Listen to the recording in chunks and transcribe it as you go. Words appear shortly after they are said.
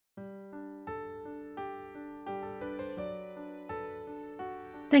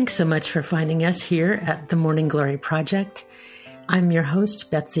Thanks so much for finding us here at the Morning Glory Project. I'm your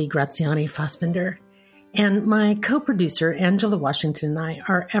host, Betsy Graziani-Fassbender, and my co-producer, Angela Washington, and I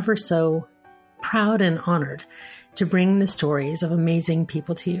are ever so proud and honored to bring the stories of amazing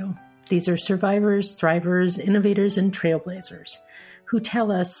people to you. These are survivors, thrivers, innovators, and trailblazers who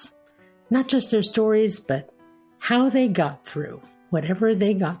tell us not just their stories, but how they got through whatever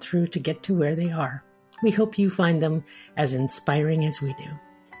they got through to get to where they are. We hope you find them as inspiring as we do.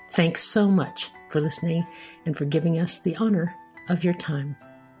 Thanks so much for listening and for giving us the honor of your time.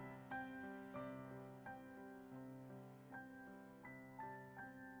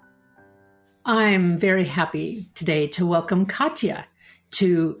 I'm very happy today to welcome Kathia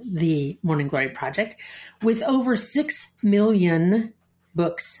to the Morning Glory Project. With over 6 million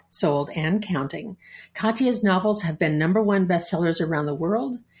books sold and counting, Kathia's novels have been #1 bestsellers around the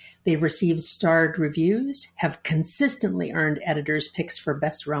world. They've received starred reviews, have consistently earned editors' picks for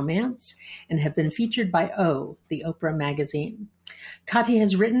best romance, and have been featured by the Oprah Magazine. Kathia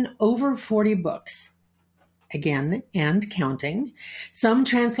has written over 40 books, again, and counting, some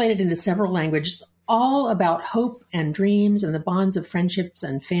translated into several languages, all about hope and dreams and the bonds of friendships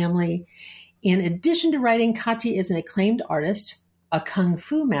and family. In addition to writing, Kathia is an acclaimed artist, a kung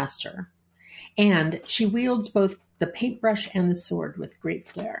fu master, and she wields both the paintbrush and the sword with great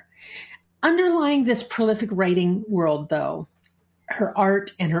flair. Underlying this prolific writing world, though, her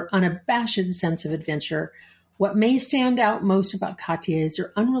art and her unabashed sense of adventure, what may stand out most about Kathia is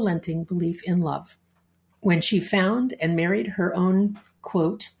her unrelenting belief in love. When she found and married her own,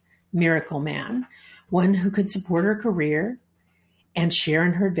 quote, miracle man, one who could support her career and share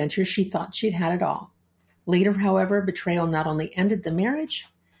in her adventures, she thought she'd had it all. Later, however, betrayal not only ended the marriage,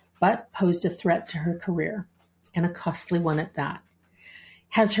 but posed a threat to her career, and a costly one at that.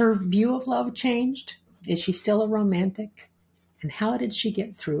 Has her view of love changed? Is she still a romantic? And how did she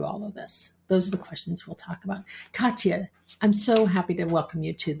get through all of this? Those are the questions we'll talk about. Kathia, I'm so happy to welcome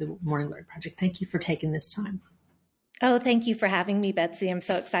you to the Morning Glory Project. Thank you for taking this time. Oh, thank you for having me, Betsy. I'm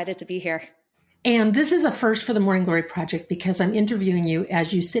so excited to be here. And this is a first for the Morning Glory Project because I'm interviewing you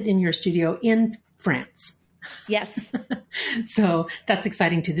as you sit in your studio in France. Yes. So that's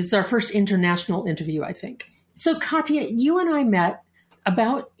exciting too. This is our first international interview, I think. So Kathia, you and I met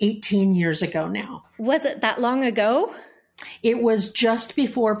about 18 years ago now. Was it that long ago? It was just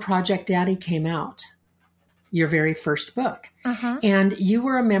before Project Daddy came out, your very first book. Uh-huh. And you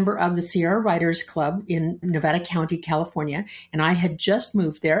were a member of the Sierra Writers Club in Nevada County, California. And I had just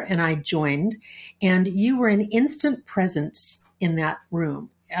moved there and I joined. And you were an instant presence in that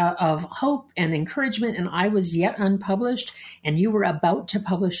room of hope and encouragement. And I was yet unpublished, and you were about to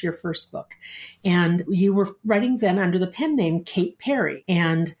publish your first book. And you were writing then under the pen name Kate Perry.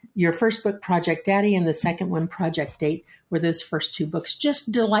 And your first book, Project Daddy, and the second one, Project Date, were those first two books.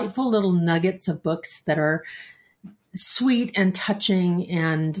 Just delightful little nuggets of books that are sweet and touching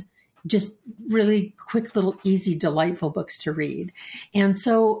and just really quick, little, easy, delightful books to read. And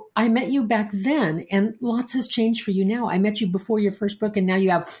so I met you back then, and lots has changed for you now. I met you before your first book, and now you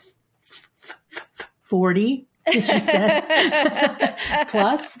have 40, as you said,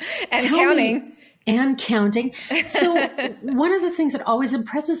 plus. And counting. And counting. So one of the things that always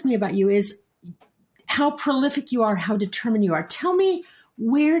impresses me about you is how prolific you are, how determined you are. Tell me,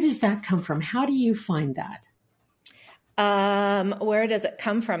 where does that come from? How do you find that? Where does it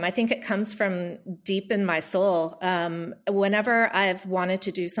come from? I think it comes from deep in my soul. Whenever I've wanted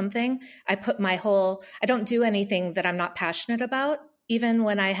to do something, I don't do anything that I'm not passionate about. Even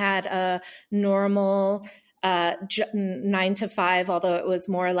when I had a normal 9 to 5, although it was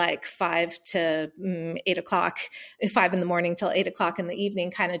more like 5 to 8 o'clock, 5 in the morning till 8 o'clock in the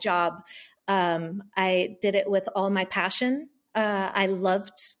evening kind of job. I did it with all my passion. I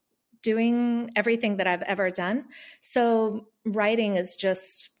loved doing everything that I've ever done. So writing is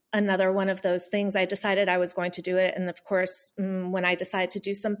just another one of those things. I decided I was going to do it. And of course, when I decide to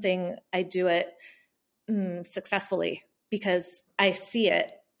do something, I do it successfully because I see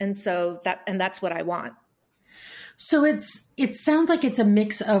it. And so that's what I want. So it sounds like it's a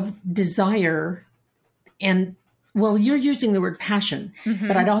mix of desire and, well, you're using the word passion,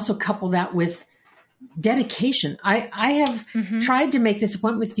 but I'd also couple that with dedication. I have tried to make this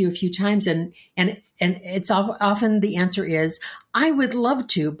appointment with you a few times, and it's often the answer is, I would love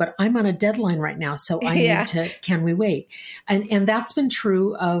to, but I'm on a deadline right now, so I need to, can we wait? And that's been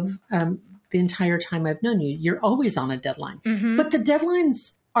true of the entire time I've known you. You're always on a deadline. But the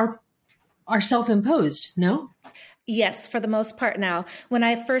deadlines are self-imposed, no? Yes, for the most part now. When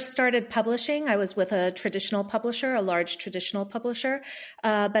I first started publishing, I was with a traditional publisher, a large traditional publisher.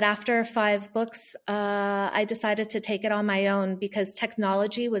 But after 5 books, I decided to take it on my own because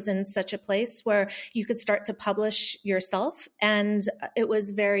technology was in such a place where you could start to publish yourself. And it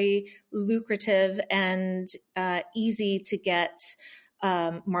was very lucrative and easy to get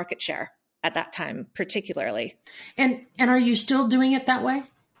market share at that time, particularly. And are you still doing it that way?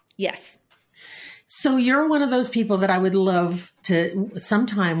 Yes. So you're one of those people that I would love to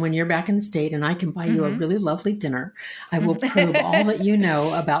sometime when you're back in the state and I can buy you a really lovely dinner. I will probe all that you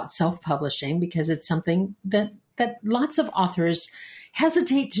know about self-publishing because it's something that lots of authors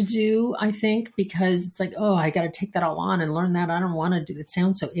hesitate to do, I think, because it's like, oh, I got to take that all on and learn that. I don't want to do that. It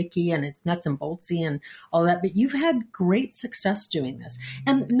sounds so icky and it's nuts and boltsy and all that. But you've had great success doing this.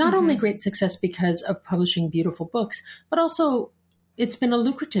 And not only great success because of publishing beautiful books, but also it's been a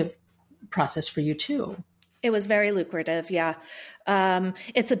lucrative process for you too. It was very lucrative. Yeah.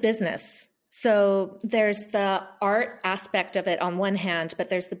 It's a business. So there's the art aspect of it on one hand, but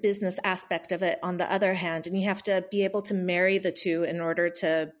there's the business aspect of it on the other hand. And you have to be able to marry the two in order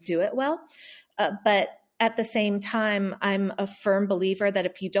to do it well. But at the same time, I'm a firm believer that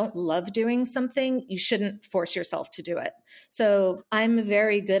if you don't love doing something, you shouldn't force yourself to do it. So I'm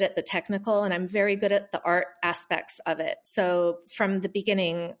very good at the technical and I'm very good at the art aspects of it. So from the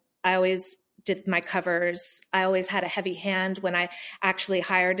beginning, I always did my covers. I always had a heavy hand. When I actually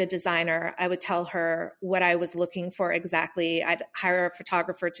hired a designer, I would tell her what I was looking for exactly. I'd hire a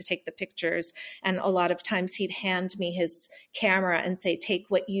photographer to take the pictures. And a lot of times he'd hand me his camera and say, take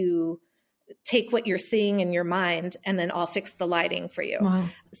what you're seeing in your mind, and then I'll fix the lighting for you. Wow.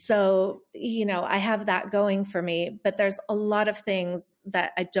 So, I have that going for me, but there's a lot of things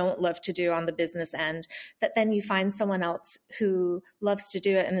that I don't love to do on the business end that then you find someone else who loves to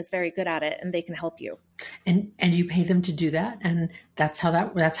do it and is very good at it and they can help you. And you pay them to do that. And that's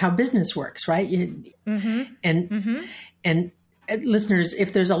how business works, right? And listeners,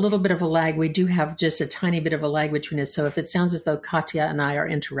 if there's a little bit of a lag, we do have just a tiny bit of a lag between us. So if it sounds as though Kathia and I are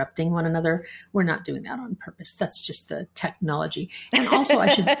interrupting one another, we're not doing that on purpose. That's just the technology. And also,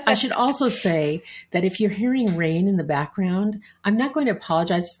 I should also say that if you're hearing rain in the background, I'm not going to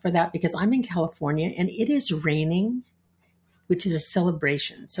apologize for that because I'm in California and it is raining, which is a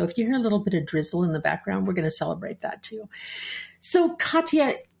celebration. So if you hear a little bit of drizzle in the background, we're going to celebrate that too. So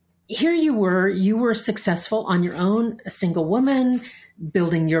Kathia, here you were successful on your own, a single woman,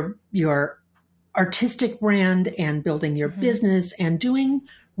 building your artistic brand and building your business and doing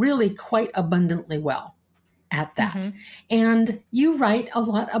really quite abundantly well at that. And you write a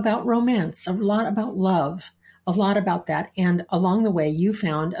lot about romance, a lot about love, a lot about that. And along the way, you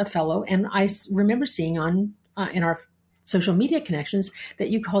found a fellow, and I remember seeing on in our social media connections that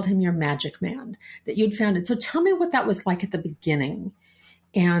you called him your magic man, that you'd found it. So tell me what that was like at the beginning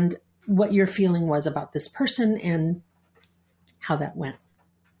and what your feeling was about this person and how that went.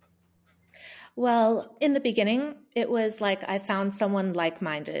 Well, in the beginning, it was like I found someone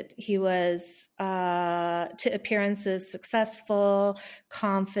like-minded. He was, to appearances, successful,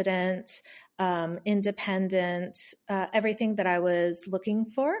 confident, independent, everything that I was looking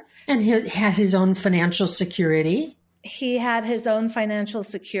for. And he had his own financial security. He had his own financial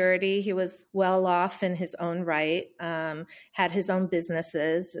security. He was well off in his own right, had his own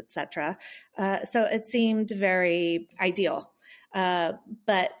businesses, etc. So it seemed very ideal.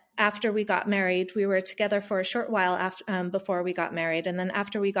 But after we got married, we were together for a short while before we got married. And then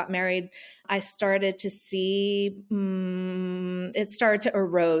after we got married, I started to see it started to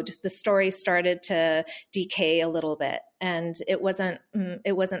erode. The story started to decay a little bit. And it wasn't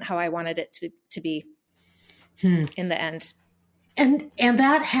how I wanted it to be. In the end. And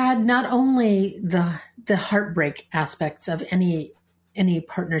that had not only the heartbreak aspects of any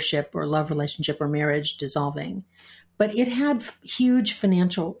partnership or love relationship or marriage dissolving, but it had huge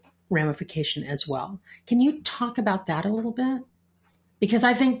financial ramification as well. Can you talk about that a little bit? Because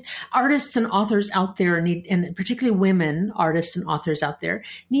I think artists and authors out there and particularly women artists and authors out there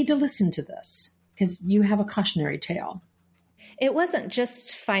need to listen to this because you have a cautionary tale. It wasn't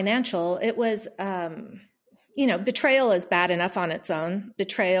just financial. It was, betrayal is bad enough on its own.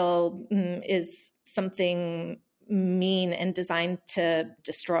 Betrayal is something mean and designed to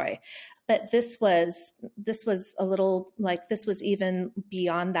destroy. But this was a little like this was even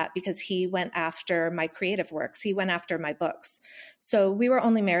beyond that because he went after my creative works. He went after my books. So we were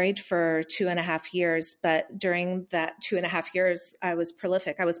only married for 2.5 years, but during that 2.5 years, I was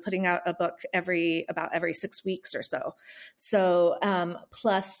prolific. I was putting out a book about every 6 weeks or so. So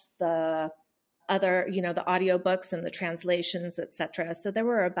plus the other, the audiobooks and the translations, et cetera. So there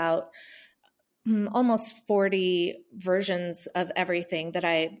were about almost 40 versions of everything that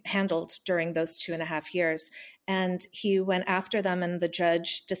I handled during those 2.5 years. And he went after them, and the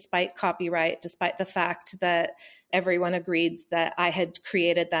judge, despite copyright, despite the fact that everyone agreed that I had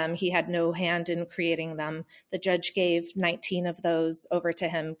created them, he had no hand in creating them. The judge gave 19 of those over to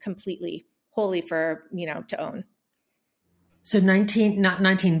him completely, wholly for, to own. So 19, not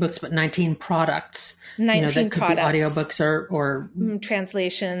 19 books, but 19 products. 19 that could products. Be audiobooks or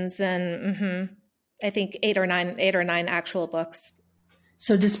translations, and I think eight or nine actual books.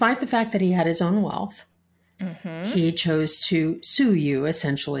 So despite the fact that he had his own wealth, he chose to sue you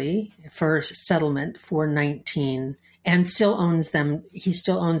essentially for settlement for 19 and still owns them. He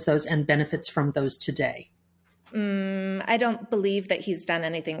still owns those and benefits from those today. I don't believe that he's done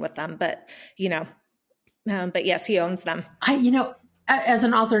anything with them, but but yes, he owns them. As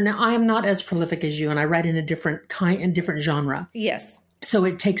an author now, I am not as prolific as you, and I write in a different genre. Yes. So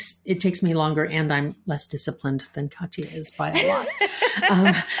it takes me longer, and I'm less disciplined than Kathia is by a lot.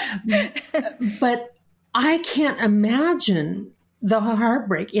 But I can't imagine the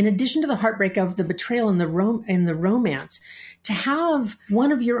heartbreak, in addition to the heartbreak of the betrayal and the romance, to have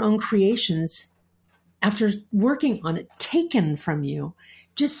one of your own creations, after working on it, taken from you,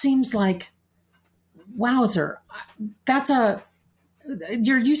 just seems like, wowzer.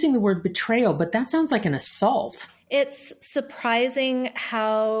 You're using the word betrayal, but that sounds like an assault. It's surprising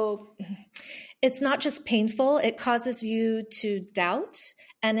how it's not just painful. It causes you to doubt,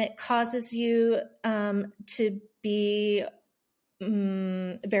 and it causes you to be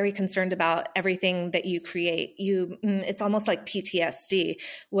very concerned about everything that you create. It's almost like PTSD,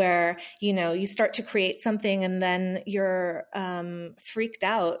 where, you start to create something and then you're freaked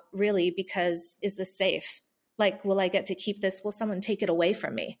out, really, because is this safe? Like, will I get to keep this? Will someone take it away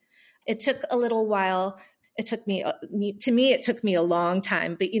from me? It took a little while. It took me a long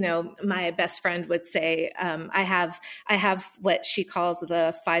time, but my best friend would say, I have what she calls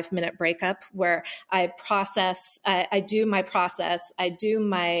the 5-minute breakup, where I process, I do my process, I do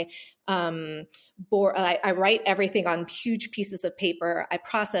my, I write everything on huge pieces of paper. I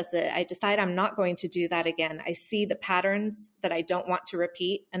process it. I decide I'm not going to do that again. I see the patterns that I don't want to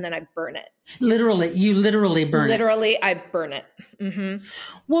repeat, and then I burn it. You literally burn it. Literally, I burn it. Mm-hmm.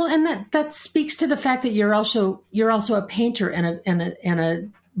 Well, and that speaks to the fact that you're also a painter and a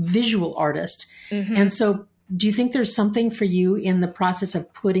visual artist. Mm-hmm. And so, do you think there's something for you in the process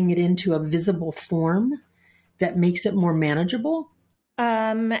of putting it into a visible form that makes it more manageable?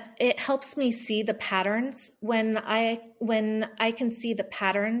 It helps me see the patterns. When I can see the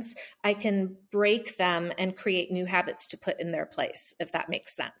patterns, I can break them and create new habits to put in their place, if that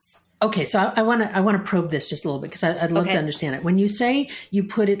makes sense. Okay, so I want to probe this just a little bit, because I'd love to understand it. When you say you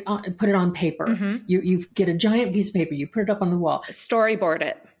put it on paper, mm-hmm. you get a giant piece of paper, you put it up on the wall, storyboard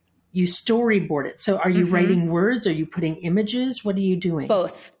it. You storyboard it. So are you mm-hmm. writing words? Are you putting images? What are you doing?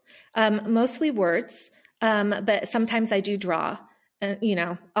 Both, mostly words, but sometimes I do draw.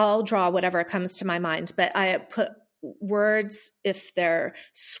 I'll draw whatever comes to my mind, but I put words, if they're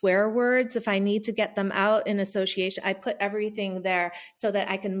swear words, if I need to get them out in association, I put everything there so that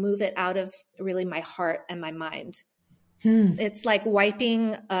I can move it out of really my heart and my mind. It's like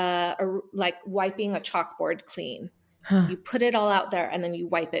wiping a chalkboard clean. Huh. You put it all out there and then you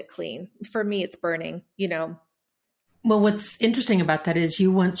wipe it clean. For me, it's burning, Well, what's interesting about that is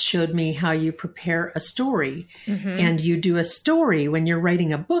you once showed me how you prepare a story, mm-hmm. and you do a story when you're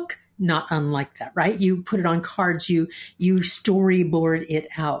writing a book, not unlike that, right? You put it on cards, you storyboard it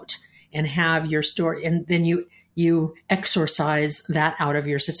out and have your story, and then you exorcise that out of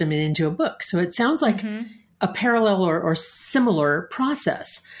your system and into a book. So it sounds like mm-hmm. a parallel or similar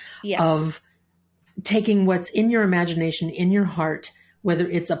process yes. of taking what's in your imagination, in your heart, whether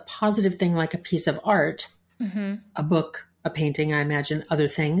it's a positive thing like a piece of art, mm-hmm. a book, a painting, I imagine, other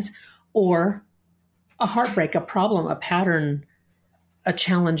things, or a heartbreak, a problem, a pattern, a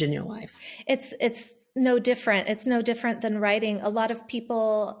challenge in your life. It's no different. It's no different than writing. A lot of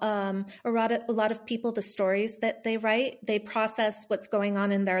people, the stories that they write, they process what's going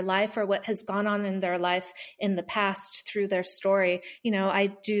on in their life or what has gone on in their life in the past through their story.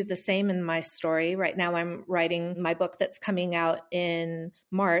 I do the same in my story. Right now, I'm writing my book that's coming out in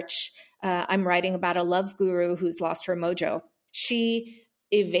March. I'm writing about a love guru who's lost her mojo. She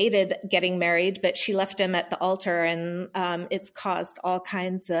evaded getting married, but she left him at the altar, and it's caused all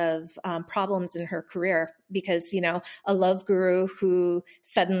kinds of problems in her career because, a love guru who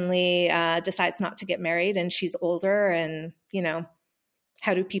suddenly decides not to get married, and she's older, and,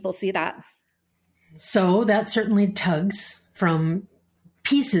 how do people see that? So that certainly tugs from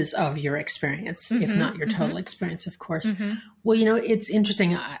pieces of your experience, mm-hmm, if not your total mm-hmm. experience, of course. Mm-hmm. Well, it's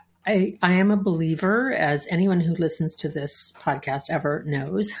interesting. I am a believer, as anyone who listens to this podcast ever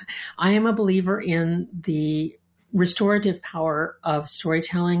knows, I am a believer in the restorative power of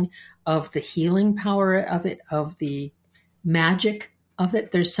storytelling, of the healing power of it, of the magic of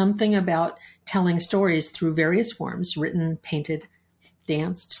it. There's something about telling stories through various forms, written, painted,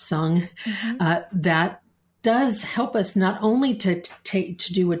 danced, sung, that does help us not only to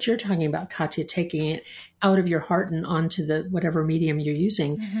do what you're talking about, Kathia, taking it out of your heart and onto the whatever medium you're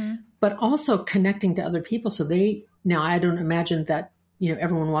using, but also connecting to other people. So now I don't imagine that,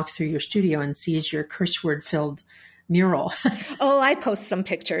 everyone walks through your studio and sees your curse word filled mural. Oh, I post some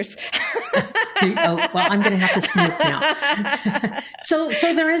pictures. Well, I'm going to have to snoop now. So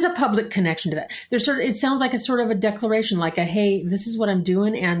there is a public connection to that. It sounds like a sort of a declaration, like hey, this is what I'm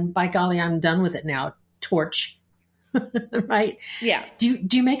doing, and by golly, I'm done with it now. Torch. Right? Yeah. Do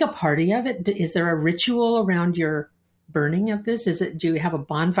you make a party of it? Is there a ritual around your burning of this? Do you have a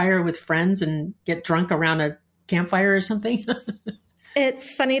bonfire with friends and get drunk around a campfire or something?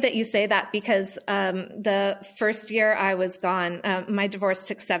 It's funny that you say that because the first year I was gone, my divorce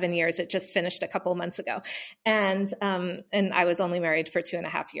took 7 years. It just finished a couple of months ago. And I was only married for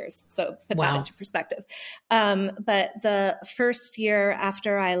 2.5 years. So put that into perspective. But the first year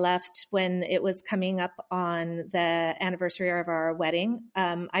after I left, when it was coming up on the anniversary of our wedding,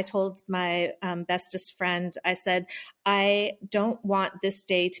 I told my bestest friend, I said, I don't want this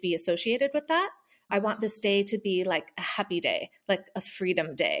day to be associated with that. I want this day to be like a happy day, like a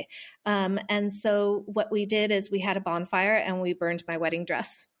freedom day. And so what we did is we had a bonfire and we burned my wedding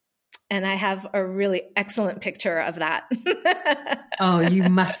dress. And I have a really excellent picture of that. Oh, you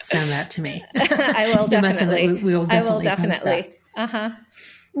must send that to me. I will definitely. We'll definitely. I will definitely. Uh-huh.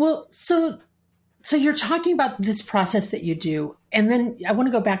 Well, so you're talking about this process that you do. And then I want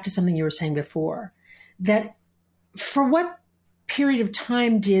to go back to something you were saying before, that for what period of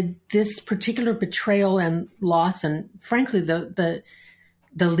time did this particular betrayal and loss, and frankly the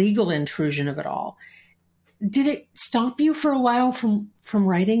legal intrusion of it all, did it stop you for a while from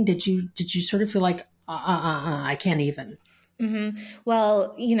writing? Did you sort of feel like I can't even? Mm-hmm.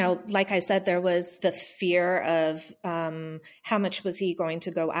 Well, like I said, there was the fear of how much was he going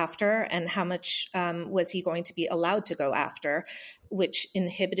to go after, and how much was he going to be allowed to go after, which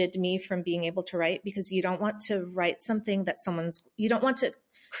inhibited me from being able to write, because you don't want to write something that you don't want to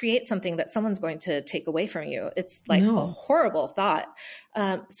create something that someone's going to take away from you. It's like a horrible thought.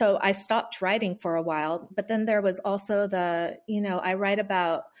 So I stopped writing for a while, but then there was also I write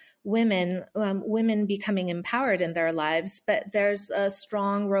about women becoming empowered in their lives, but there's a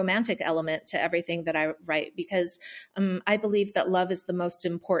strong romantic element to everything that I write, because I believe that love is the most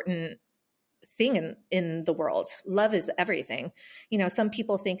important thing in the world. Love is everything. Some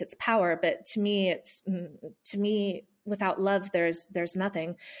people think it's power, but to me, without love, there's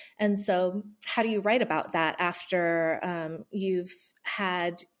nothing. And so how do you write about that after you've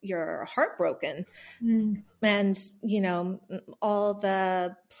had your heart broken? And, all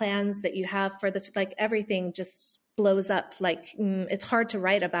the plans that you have for everything just blows up. It's hard to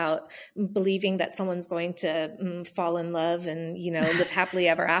write about believing that someone's going to fall in love and, live happily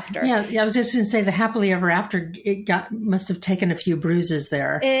ever after. Yeah, I was just going to say the happily ever after, must have taken a few bruises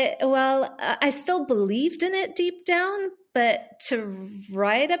there. I still believed in it deep down, but to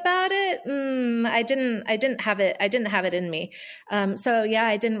write about it, I didn't have it in me.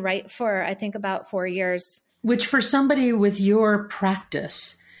 I didn't write for, I think, about 4 years. Which for somebody with your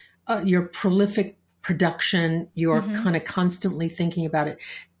practice, your prolific production, you're kind of constantly thinking about it.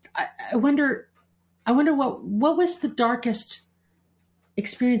 I wonder what was the darkest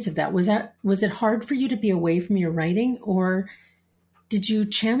experience of that? Was it hard for you to be away from your writing, or did you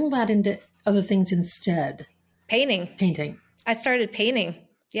channel that into other things instead? Painting. I started painting.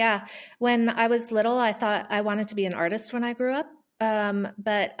 Yeah. When I was little, I thought I wanted to be an artist when I grew up.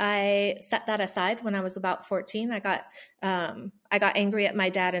 But I set that aside when I was about 14. I got angry at my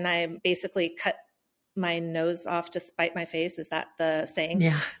dad, and I basically cut my nose off to spite my face. Is that the saying?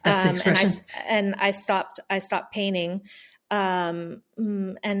 Yeah, that's the expression. And I stopped painting, and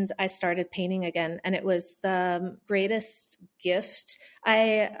I started painting again. And it was the greatest gift.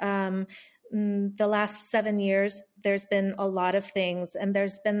 The last 7 years, there's been a lot of things, and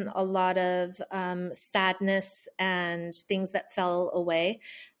there's been a lot of sadness and things that fell away,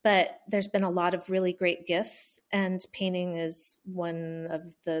 but there's been a lot of really great gifts, and painting is one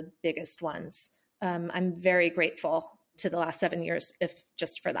of the biggest ones. I'm very grateful to the last 7 years, if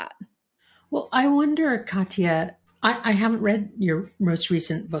just for that. Well, I wonder, Kathia, I haven't read your most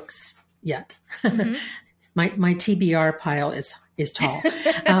recent books yet. My TBR pile is tall.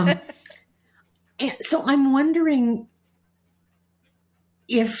 So I'm wondering,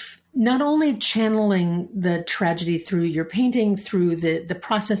 if not only channeling the tragedy through your painting, through the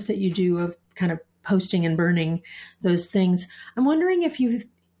process that you do of kind of posting and burning those things, I'm wondering if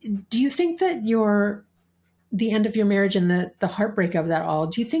do you think that the end of your marriage and the heartbreak of that all,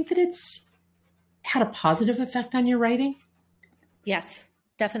 do you think that it's had a positive effect on your writing? Yes,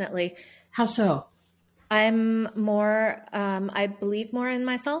 definitely. How so? I'm more, I believe more in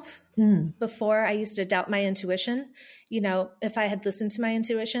myself. Before, I used to doubt my intuition. If I had listened to my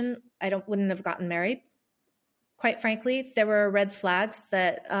intuition, I wouldn't have gotten married. Quite frankly, there were red flags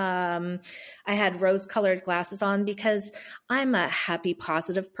that I had rose-colored glasses on, because I'm a happy,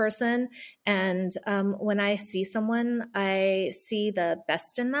 positive person. And when I see someone, I see the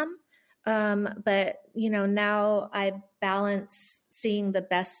best in them. But now I balance seeing the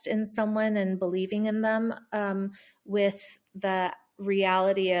best in someone and believing in them with the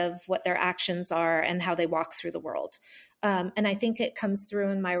reality of what their actions are and how they walk through the world. And I think it comes through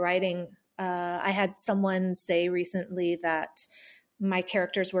in my writing. I had someone say recently that my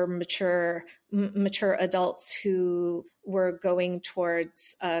characters were mature adults who were going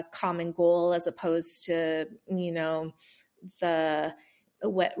towards a common goal, as opposed to,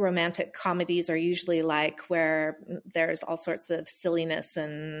 what romantic comedies are usually like, where there's all sorts of silliness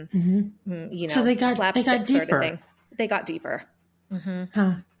and, so they got slapstick deeper. sort of thing. They got deeper.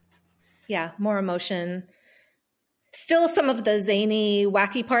 Huh. Yeah, more emotion. Still some of the zany,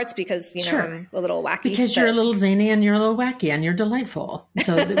 wacky parts, because, Sure. I'm a little wacky. Because you're a little zany and you're a little wacky and you're delightful.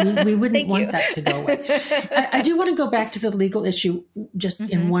 So we wouldn't want that to go away. I do want to go back to the legal issue just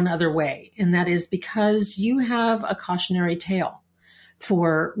in one other way. And that is because you have a cautionary tale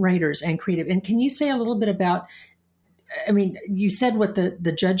for writers and creative. And can you say a little bit about, you said what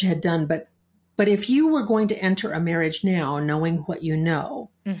the judge had done, but if you were going to enter a marriage now, knowing what you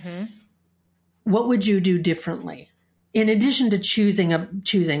know, what would you do differently? In addition to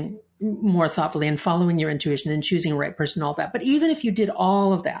choosing more thoughtfully and following your intuition and choosing a right person, all that. But even if you did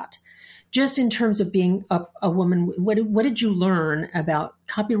all of that, just in terms of being a woman, what did you learn about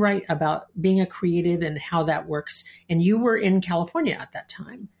copyright, about being a creative and how that works? And you were in California at that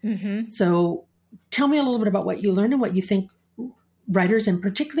time. So tell me a little bit about what you learned and what you think writers, and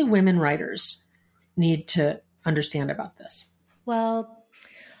particularly women writers, need to understand about this. Well,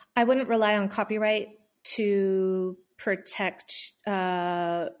 I wouldn't rely on copyright to protect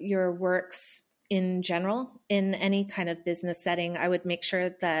your works in general. In any kind of business setting, I would make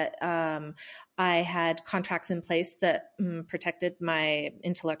sure that I had contracts in place that protected my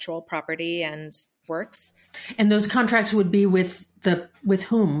intellectual property and works. And those contracts would be with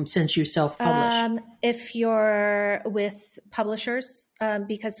whom, since you self-publish? If you're with publishers,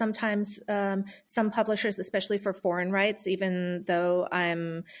 because sometimes some publishers, especially for foreign rights, even though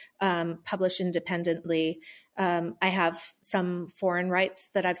I'm published independently, I have some foreign rights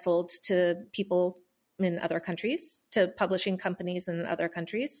that I've sold to people in other countries, to publishing companies in other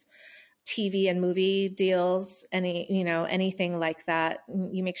countries. TV and movie deals, anything like that,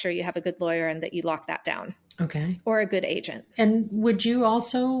 you make sure you have a good lawyer and that you lock that down. Okay. Or a good agent. And would you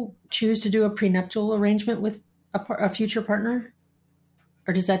also choose to do a prenuptial arrangement with a future partner?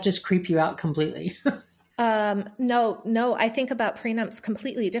 Or does that just creep you out completely? No, I think about prenups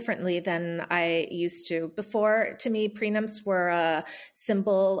completely differently than I used to. Before, to me, prenups were a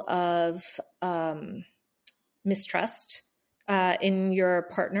symbol of mistrust in your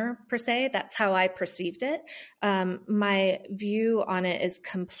partner, per se. That's how I perceived it. My view on it is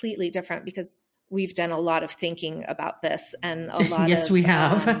completely different, because we've done a lot of thinking about this, and a lot yes, we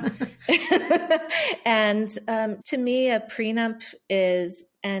have. And to me, a prenup is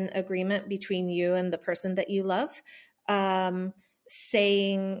an agreement between you and the person that you love,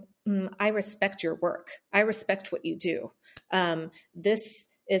 saying, I respect your work. I respect what you do. This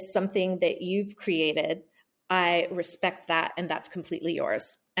is something that you've created. I respect that, and that's completely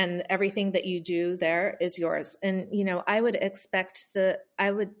yours. And everything that you do there is yours. And, I would expect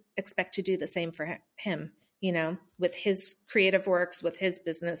to do the same for him, with his creative works, with his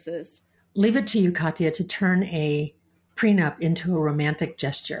businesses. Leave it to you, Kathia, to turn a prenup into a romantic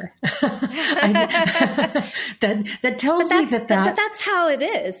gesture. that tells me that. But that's how it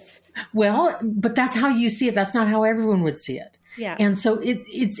is. Well, but that's how you see it. That's not how everyone would see it. Yeah. And so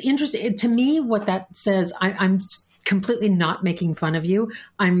it's interesting to me what that says. I'm completely not making fun of you.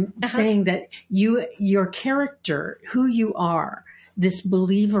 I'm saying that your character, who you are, this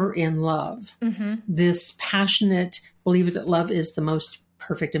believer in love, this passionate believer that love is the most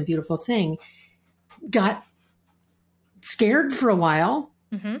perfect and beautiful thing, got scared for a while,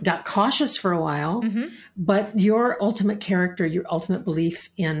 got cautious for a while, but your ultimate character, your ultimate belief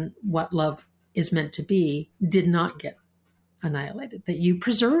in what love is meant to be did not get annihilated, that you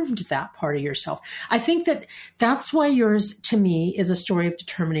preserved that part of yourself. I think that that's why yours, to me, is a story of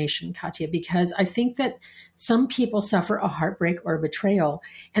determination, Kathia, because I think that some people suffer a heartbreak or a betrayal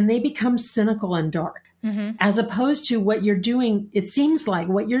and they become cynical and dark, as opposed to what you're doing. It seems like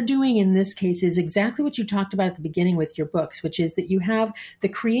what you're doing in this case is exactly what you talked about at the beginning with your books, which is that you have the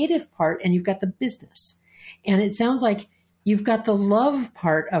creative part and you've got the business. And it sounds like you've got the love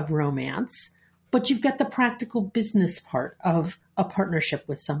part of romance, but you've got the practical business part of a partnership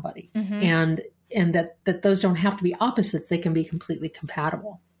with somebody. And that those don't have to be opposites. They can be completely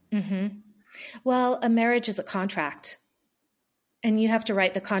compatible. Well, a marriage is a contract, and you have to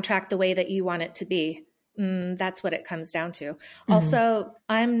write the contract the way that you want it to be. That's what it comes down to. Also,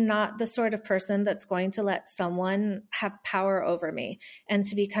 I'm not the sort of person that's going to let someone have power over me and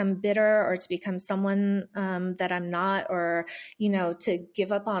to become bitter or to become someone that I'm not, or, to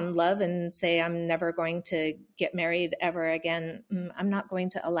give up on love and say, I'm never going to get married ever again. I'm not going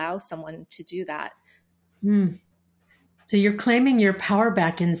to allow someone to do that. So you're claiming your power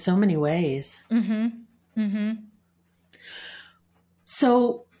back in so many ways.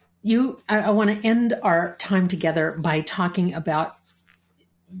 So I want to end our time together by talking about,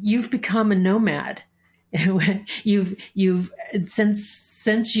 you've become a nomad. You've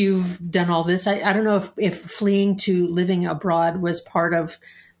since you've done all this, I don't know if fleeing to living abroad was part of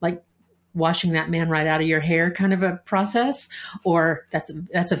like washing that man right out of your hair kind of a process, or that's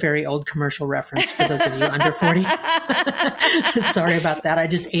a very old commercial reference for those of you under 40. Sorry about that. I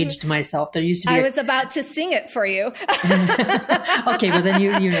just aged myself. There used to be I was about to sing it for you. Okay, well then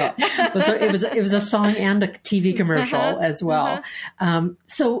you know. So it was a song and a TV commercial as well.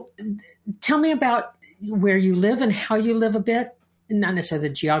 So tell me about where you live and how you live a bit. Not necessarily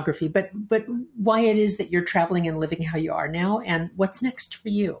the geography, but why it is that you're traveling and living how you are now, and what's next for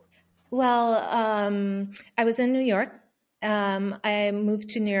you. Well, I was in New York. I moved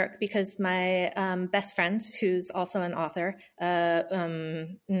to New York because my best friend, who's also an author,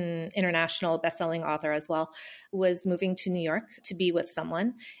 international best-selling author as well, was moving to New York to be with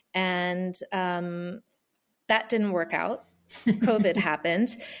someone. And that didn't work out. COVID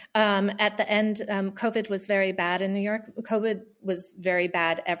happened. At the end, COVID was very bad in New York. COVID was very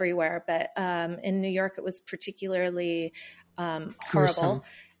bad everywhere, but in New York, it was particularly horrible. Gruesome.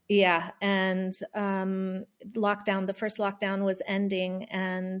 Yeah. And the first lockdown was ending.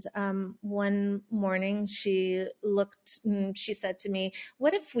 And one morning she said to me,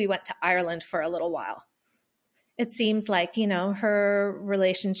 what if we went to Ireland for a little while? It seemed like, her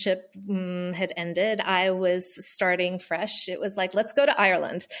relationship had ended. I was starting fresh. It was like, let's go to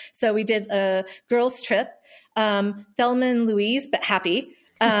Ireland. So we did a girls' trip, Thelma and Louise, but happy.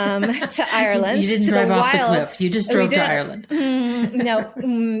 To Ireland. You didn't to drive the off wilds. the cliff. You just drove to Ireland.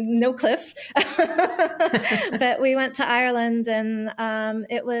 No cliff. But we went to Ireland and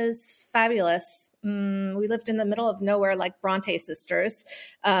it was fabulous. We lived in the middle of nowhere like Bronte sisters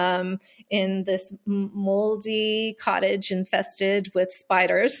in this moldy cottage infested with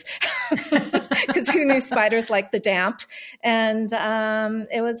spiders because who knew spiders like the damp? And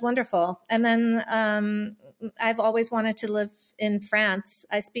it was wonderful. And then I've always wanted to live in France.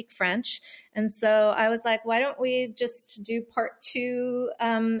 I speak French. And so I was like, why don't we just do part 2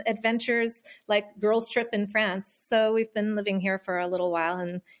 adventures like girls trip in France? So we've been living here for a little while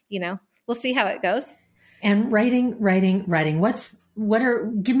and, we'll see how it goes. And writing.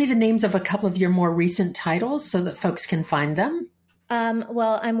 Give me the names of a couple of your more recent titles so that folks can find them.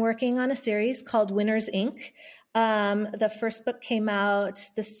 Well, I'm working on a series called Winners Inc. The first book came out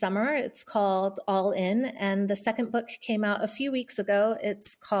this summer. It's called All In. And the second book came out a few weeks ago.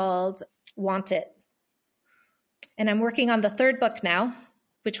 It's called Want It. And I'm working on the third book now,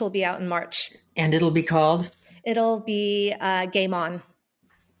 which will be out in March. And it'll be called? It'll be Game On.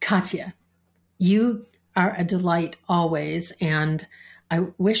 Kathia, you are a delight always. And I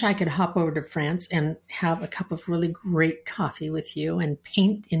wish I could hop over to France and have a cup of really great coffee with you and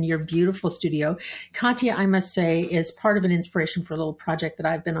paint in your beautiful studio. Kathia, I must say, is part of an inspiration for a little project that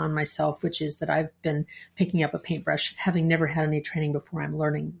I've been on myself, which is that I've been picking up a paintbrush, having never had any training before. I'm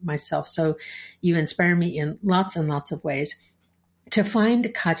learning myself. So you inspire me in lots and lots of ways. To find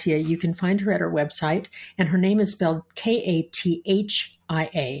Kathia, you can find her at her website, and her name is spelled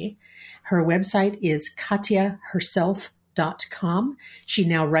Kathia. Her website is KathiaHerself.com. She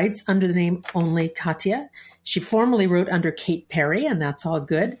now writes under the name only Kathia. She formerly wrote under Kate Perry, and that's all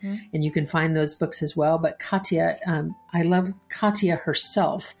good. Mm-hmm. And you can find those books as well. But Kathia, I love Kathia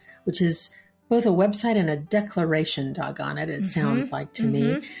Herself, which is both a website and a declaration, doggone it, it sounds like to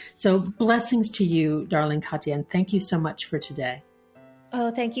me. So blessings to you, darling Kathia, and thank you so much for today. Oh,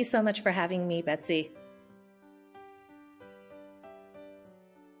 thank you so much for having me, Betsy.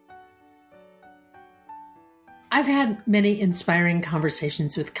 I've had many inspiring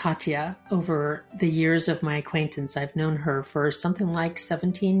conversations with Kathia over the years of my acquaintance. I've known her for something like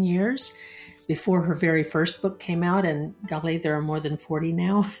 17 years before her very first book came out, and golly, there are more than 40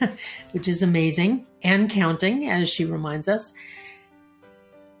 now, which is amazing, and counting, as she reminds us.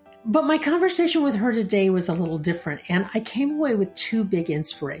 But my conversation with her today was a little different, and I came away with two big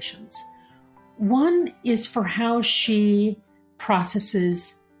inspirations. One is for how she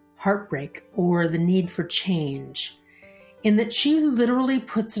processes heartbreak or the need for change, in that she literally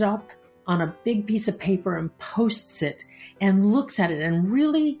puts it up on a big piece of paper and posts it and looks at it. And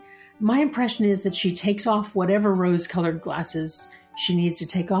really, my impression is that she takes off whatever rose-colored glasses she needs to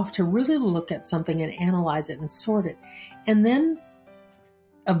take off to really look at something and analyze it and sort it, and then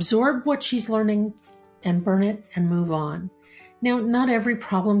absorb what she's learning and burn it and move on. Now, not every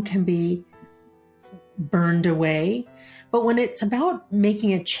problem can be burned away, but when it's about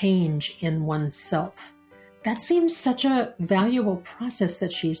making a change in oneself, that seems such a valuable process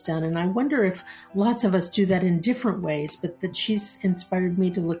that she's done. And I wonder if lots of us do that in different ways, but that she's inspired me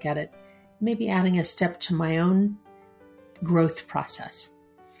to look at it, maybe adding a step to my own growth process.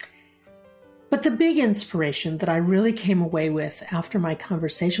 But the big inspiration that I really came away with after my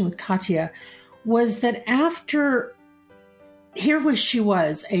conversation with Kathia was that here she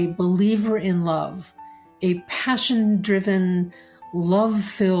was, a believer in love, a passion-driven,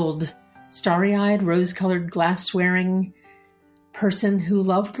 love-filled, starry-eyed, rose-colored, glass-wearing person who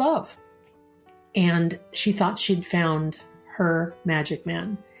loved love. And she thought she'd found her magic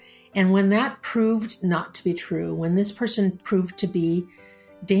man. And when that proved not to be true, when this person proved to be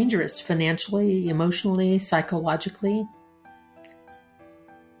dangerous financially, emotionally, psychologically,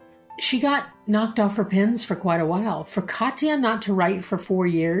 she got knocked off her pins for quite a while. For Kathia not to write for 4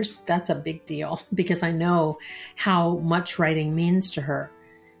 years, that's a big deal, because I know how much writing means to her.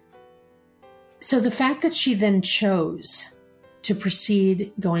 So the fact that she then chose to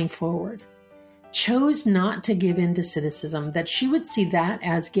proceed going forward, chose not to give in to cynicism, that she would see that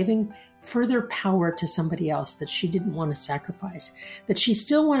as giving further power to somebody else that she didn't want to sacrifice, that she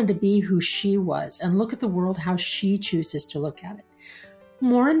still wanted to be who she was and look at the world how she chooses to look at it.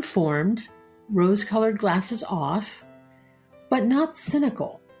 More informed, rose-colored glasses off, but not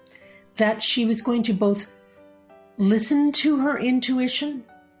cynical, that she was going to both listen to her intuition,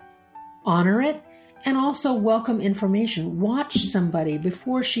 honor it, and also welcome information. Watch somebody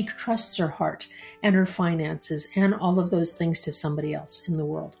before she trusts her heart and her finances and all of those things to somebody else in the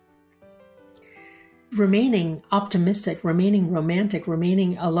world. Remaining optimistic, remaining romantic,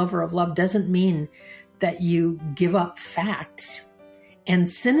 remaining a lover of love doesn't mean that you give up facts. And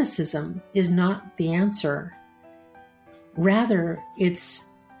cynicism is not the answer. Rather, it's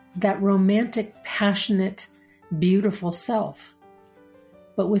that romantic, passionate, beautiful self,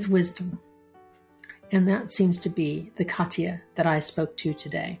 but with wisdom. And that seems to be the Kathia that I spoke to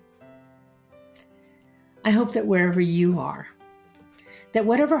today. I hope that wherever you are, that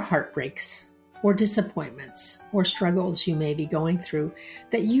whatever heartbreaks or disappointments or struggles you may be going through,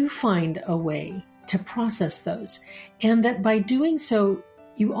 that you find a way to process those, and that by doing so,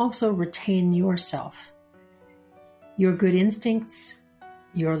 you also retain yourself, your good instincts,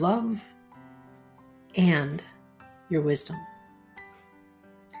 your love, and your wisdom.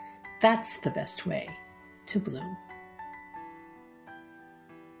 That's the best way to bloom.